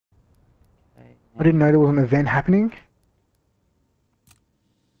I didn't know there was an event happening.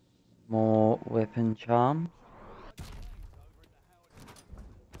 More weapon charm.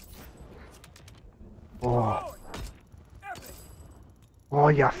 Oh. Oh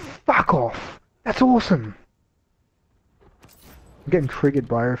yeah, fuck off. That's awesome. I'm getting triggered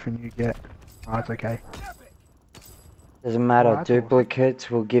by everything you get. Oh, it's okay. Doesn't Oh, matter. that's Duplicates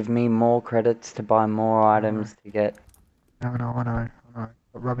will give me more credits to buy more items to get. awesome. No, I know.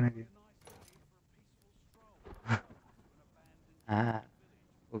 Stop rubbing it in.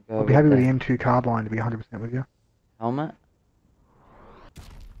 We'll I'll go be with happy with the the M2 carbine to be 100% with you. helmet.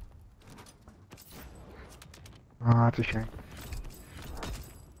 Oh, that's a shame.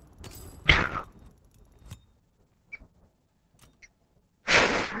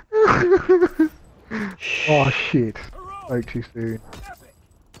 Oh shit. Spoke too soon.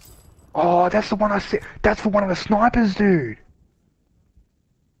 Oh, that's the one I said. That's for one of the snipers, dude.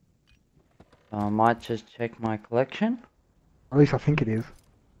 I might just check my collection. At least I think it is.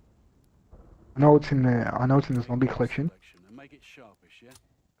 I know it's in the. I know it's in the zombie collection.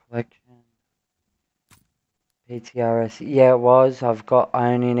 Collection. PTRS. Yeah, it was. I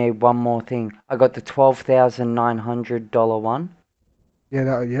only need one more thing. I got the $12,900 one.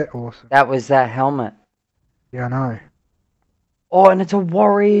 Yeah, yeah, awesome. That was that helmet. Yeah, I know. Oh, and it's a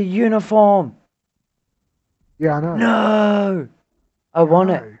warrior uniform. Yeah, I know. No! I Yeah, I want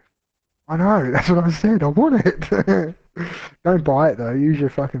it. know. I know. That's what I said. I want it. Don't buy it though. Use your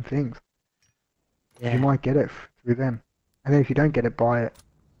fucking things. You Yeah. might get it through them. And then if you don't get it, buy it.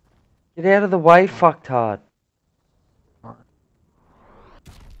 Get out of the way, fucktard. Alright.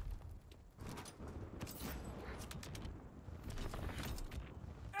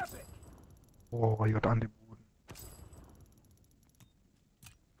 Oh, you got the underboard.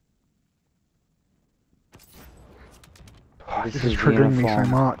 Oh, this is triggering me so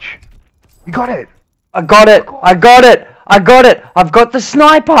much. You got it! I got it! I got it! I got it! I've got the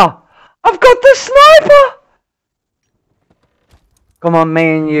sniper! I've got the sniper! Come on,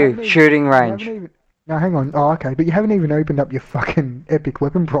 me and you, shooting range. No, hang on. Oh, okay, but you haven't even opened up your fucking epic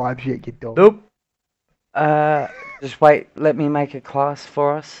weapon bribes yet, you dog. Nope. Just wait. Let me make a class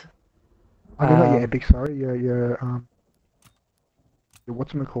for us. I mean, not your epic, sorry. Your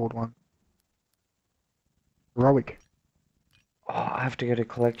what's it called one? Heroic. Oh, I have to go to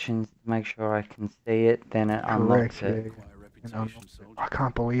collections to make sure I can see it. Then it unlocks it. Yeah. I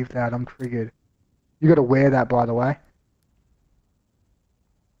can't believe that. I'm triggered. You gotta wear that, by the way.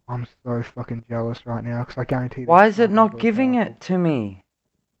 I'm so fucking jealous right now, because I guarantee. Why is it not giving it to me?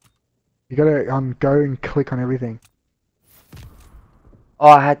 You gotta go and click on everything. Oh,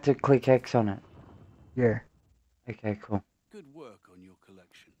 I had to click X on it. Yeah. Okay, cool. Good work on your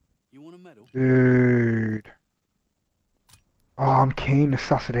collection. You want a medal? Dude. Oh, I'm keen to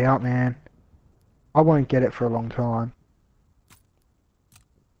suss it out, man. I won't get it for a long time.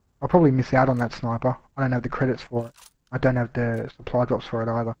 I'll probably miss out on that sniper. I don't have the credits for it. I don't have the supply drops for it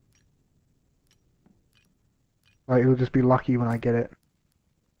either. So it'll just be lucky when I get it.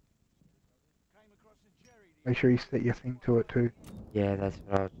 Make sure you set your thing to it too. Yeah, that's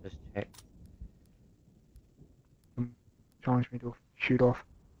what I was just check. Challenge me to a shoot off.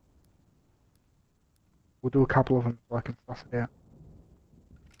 We'll do a couple of them so I can suss it out.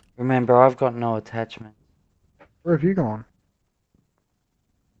 Remember, I've got no attachments. Where have you gone?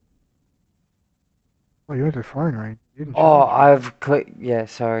 Oh, you went to phone range. You didn't Oh, change. I've clicked. Yeah,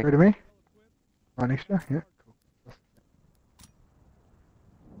 sorry. Where to me? Right next to you? Yeah, cool.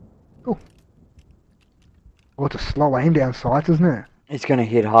 Cool. Oh, it's a slow aim down sights, isn't it? It's gonna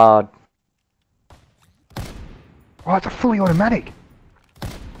hit hard. Oh, it's a fully automatic.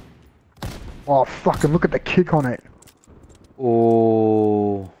 Oh, fucking look at the kick on it.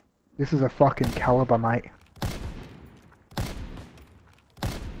 Oh. This is a fucking caliber, mate.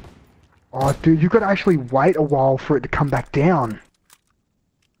 Oh, dude, you've got to actually wait a while for it to come back down.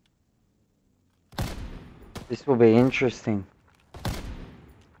 This will be interesting.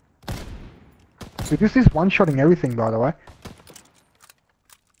 Dude, this is one-shotting everything, by the way.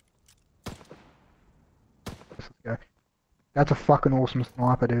 Let's go. That's a fucking awesome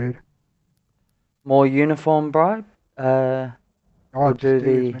sniper, dude. More uniform bribe? Oh, we'll just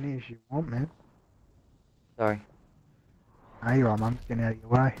do as many as you want, man. Sorry. There you are, mum. Getting out of your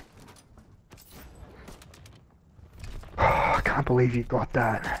way. I can't believe you got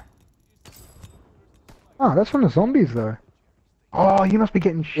that. Oh, that's from the zombies, though. Oh, you must be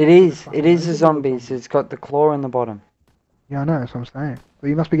getting shit. It is the zombies. It's got the claw in the bottom. Yeah, I know, that's what I'm saying. So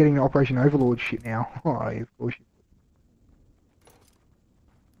you must be getting the Operation Overlord shit now. Oh, of course you.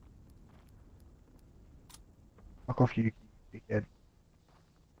 Fuck off, you dickhead.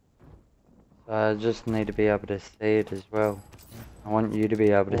 I just need to be able to see it as well. I want you to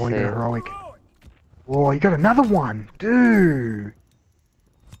be able to Oh, see you got a it. heroic. Oh, you got another one, dude.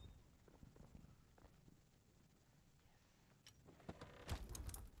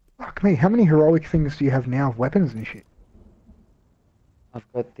 Fuck me, how many heroic things do you have now of weapons and shit?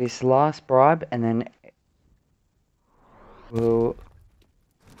 I've got this last bribe, and then we'll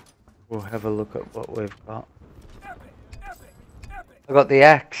have a look at what we've got. I got the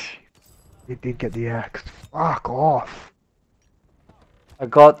axe. You did get the axe. Fuck off. I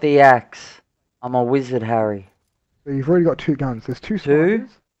got the axe. I'm a wizard, Harry. So you've already got two guns. There's two Two?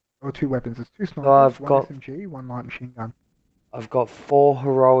 snipers. Or two weapons. There's two snipers, I've one got- SMG, one light machine gun. I've got 4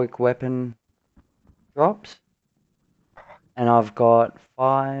 heroic weapon drops. And I've got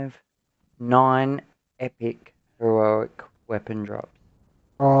 9 epic heroic weapon drops.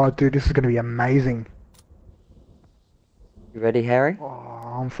 Oh, dude, this is gonna be amazing. You ready, Harry? Oh,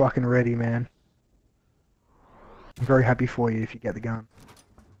 I'm fucking ready, man. I'm very happy for you if you get the gun.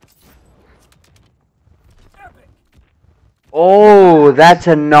 Oh, that's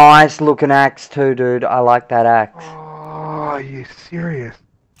a nice looking axe too, dude. I like that axe. Oh, are you serious?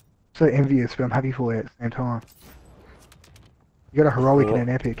 So envious, but I'm happy for you at the same time. You got a heroic and an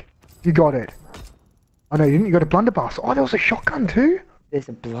epic. You got it. Oh no, you didn't. You got a blunderbuss. Oh, there was a shotgun too? There's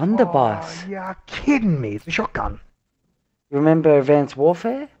a blunderbuss. Oh, you're kidding me. It's a shotgun. Remember Advanced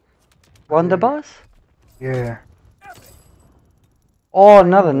Warfare? Blunderbuss? Yeah. Oh,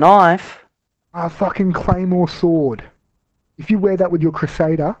 another knife. A fucking claymore sword. If you wear that with your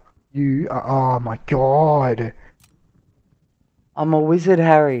crusader, you are, oh my god. I'm a wizard,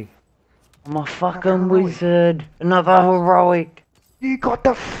 Harry. I'm a fucking heroic. wizard. Another heroic. You got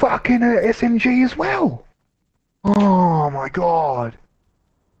the fucking SMG as well. Oh my god.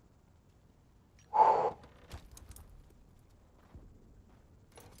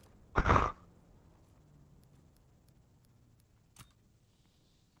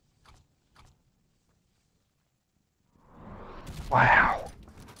 Wow.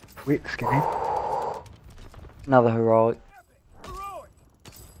 Quick scan. Another heroic.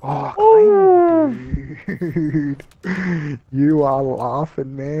 Oh, dude. You are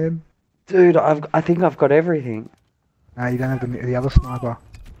laughing, man. Dude, I think I've got everything. No, you don't have the other sniper.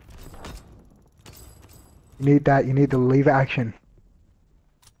 You need that. You need the lever action.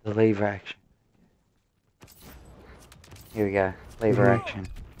 The lever action. Here we go. Lever Mhm. action.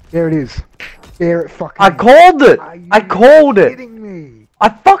 There it is. There it fucking I is. called it! Are you I called it! kidding me? I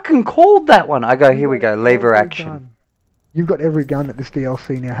fucking called that one! I go, You here we got go, lever every action. gun. You've got every gun at this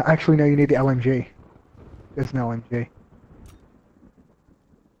DLC now. Actually, no, you need the LMG. There's no LMG.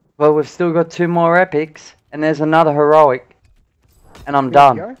 Well, we've still got 2 more epics, and there's another heroic. And I'm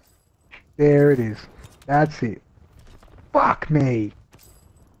There you done. go. There it is. That's it. Fuck me.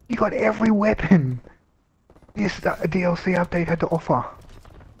 You got every weapon this DLC update had to offer.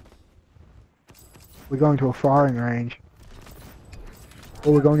 We're going to a firing range.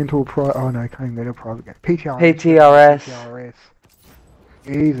 Or we're going into a oh no, can't even go to a private game. PTRS. PTRS.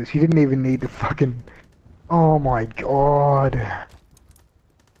 Jesus, you didn't even need the fucking... Oh my god.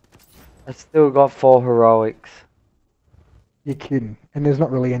 I still got 4 heroics. You're kidding. And there's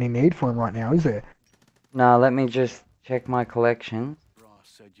not really any need for him right now, is there? Now, let me just check my collection. Brass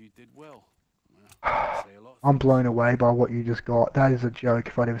said you did well. Well, say a lot. I'm blown away by what you just got. That is a joke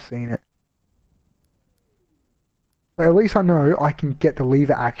if I'd ever seen it. But at least I know I can get the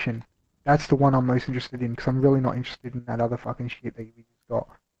lever action. That's the one I'm most interested in, because I'm really not interested in that other fucking shit that you just got.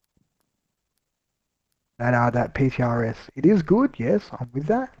 That PTRS. It is good, yes, I'm with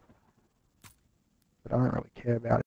that. But I don't really care about it.